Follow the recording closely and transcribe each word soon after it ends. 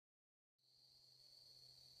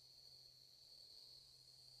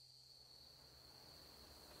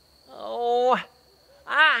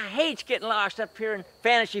hates getting lost up here in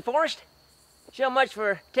Fantasy Forest. So much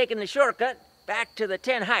for taking the shortcut back to the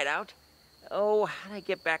Tent Hideout. Oh, how did I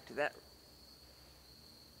get back to that?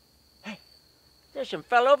 Hey, there's some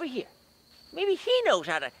fella over here. Maybe he knows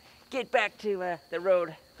how to get back to the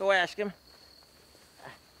road. Go ask him.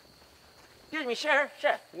 Excuse me, sir.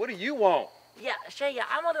 What do you want? Yeah, say,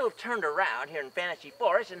 I'm a little turned around here in Fantasy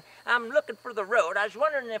Forest, and I'm looking for the road. I was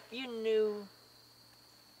wondering if you knew...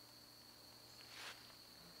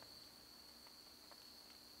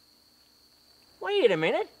 Wait a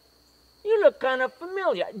minute. You look kind of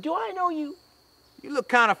familiar. Do I know you? You look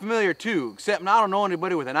kind of familiar too, except I don't know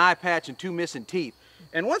anybody with an eye patch and 2 missing teeth.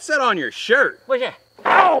 And what's that on your shirt? What's that?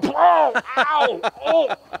 Ow! Oh! Ow!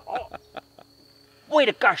 Oh! Oh! Wait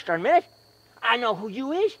a gosh darn minute. I know who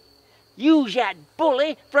you is. You's that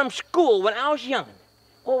bully from school when I was young.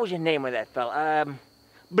 What was the name of that fella?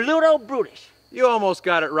 Bluto Brutus. You almost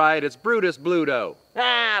got it right. It's Brutus Bluto.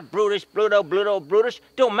 Ah, Brutus, Brutus.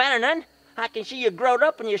 Don't matter none. I can see you growed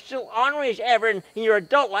up and you're still ornery as ever, and in your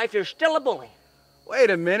adult life you're still a bully. Wait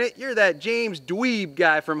a minute. You're that James Dweeb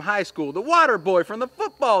guy from high school, the water boy from the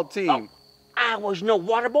football team. Oh, I was no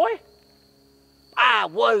water boy. I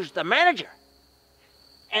was the manager.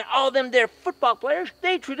 And all them there football players,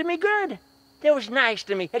 they treated me good. They was nice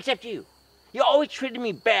to me, except you. You always treated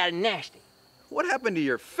me bad and nasty. What happened to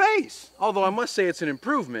your face? Although I must say it's an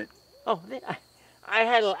improvement. Oh, I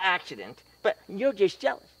had a little accident, but you're just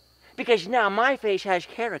jealous. Because now my face has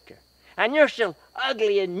character. And you're still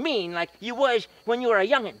ugly and mean like you was when you were a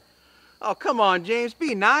youngin'. Oh, come on, James.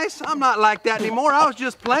 Be nice. I'm not like that anymore. I was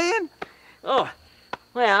just playing. Oh,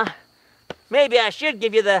 well, maybe I should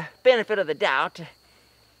give you the benefit of the doubt.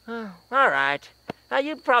 All right.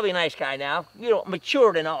 You're probably a nice guy now. You know,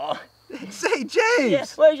 matured and all. Say, James. Yeah,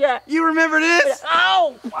 what's that? You remember this?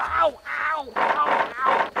 Ow! Ow! Ow! Ow!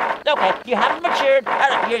 Ow! Okay, you haven't matured.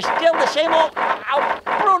 You're still the same old... Ow!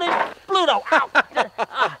 Brutus! Bluto!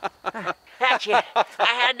 Ow! That's it. I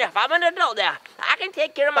had enough. I'm an adult now. I can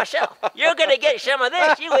take care of myself. You're gonna get some of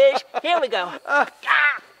this, you is. Here we go.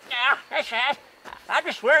 That's right. I'm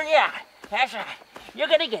just swearing you out. That's right. You're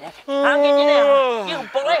gonna get it. I'm getting you now. You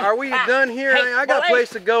bully. Are we done here? Hey, I got a bully. place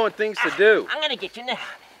to go and things to do. I'm gonna get you now.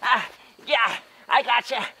 Yeah, I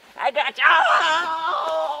got you.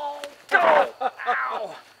 Ow!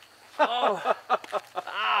 Ow! Oh!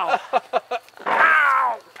 Ow!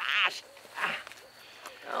 Ow! Gosh!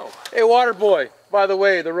 Oh. Hey, water boy. By the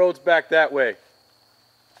way, the road's back that way.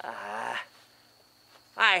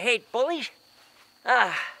 I hate bullies.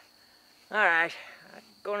 All right. I'm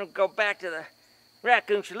gonna go back to the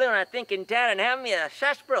Raccoon Saloon, I think, in town and have me a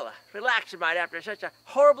sarsaparilla. Relax a mite after such a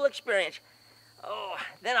horrible experience. Oh,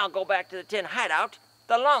 then I'll go back to the Tent Hideout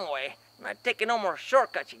the long way. I'm not taking no more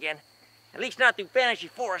shortcuts again. At least not through Fantasy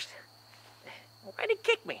Forest. Why'd he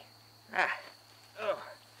kick me? Oh.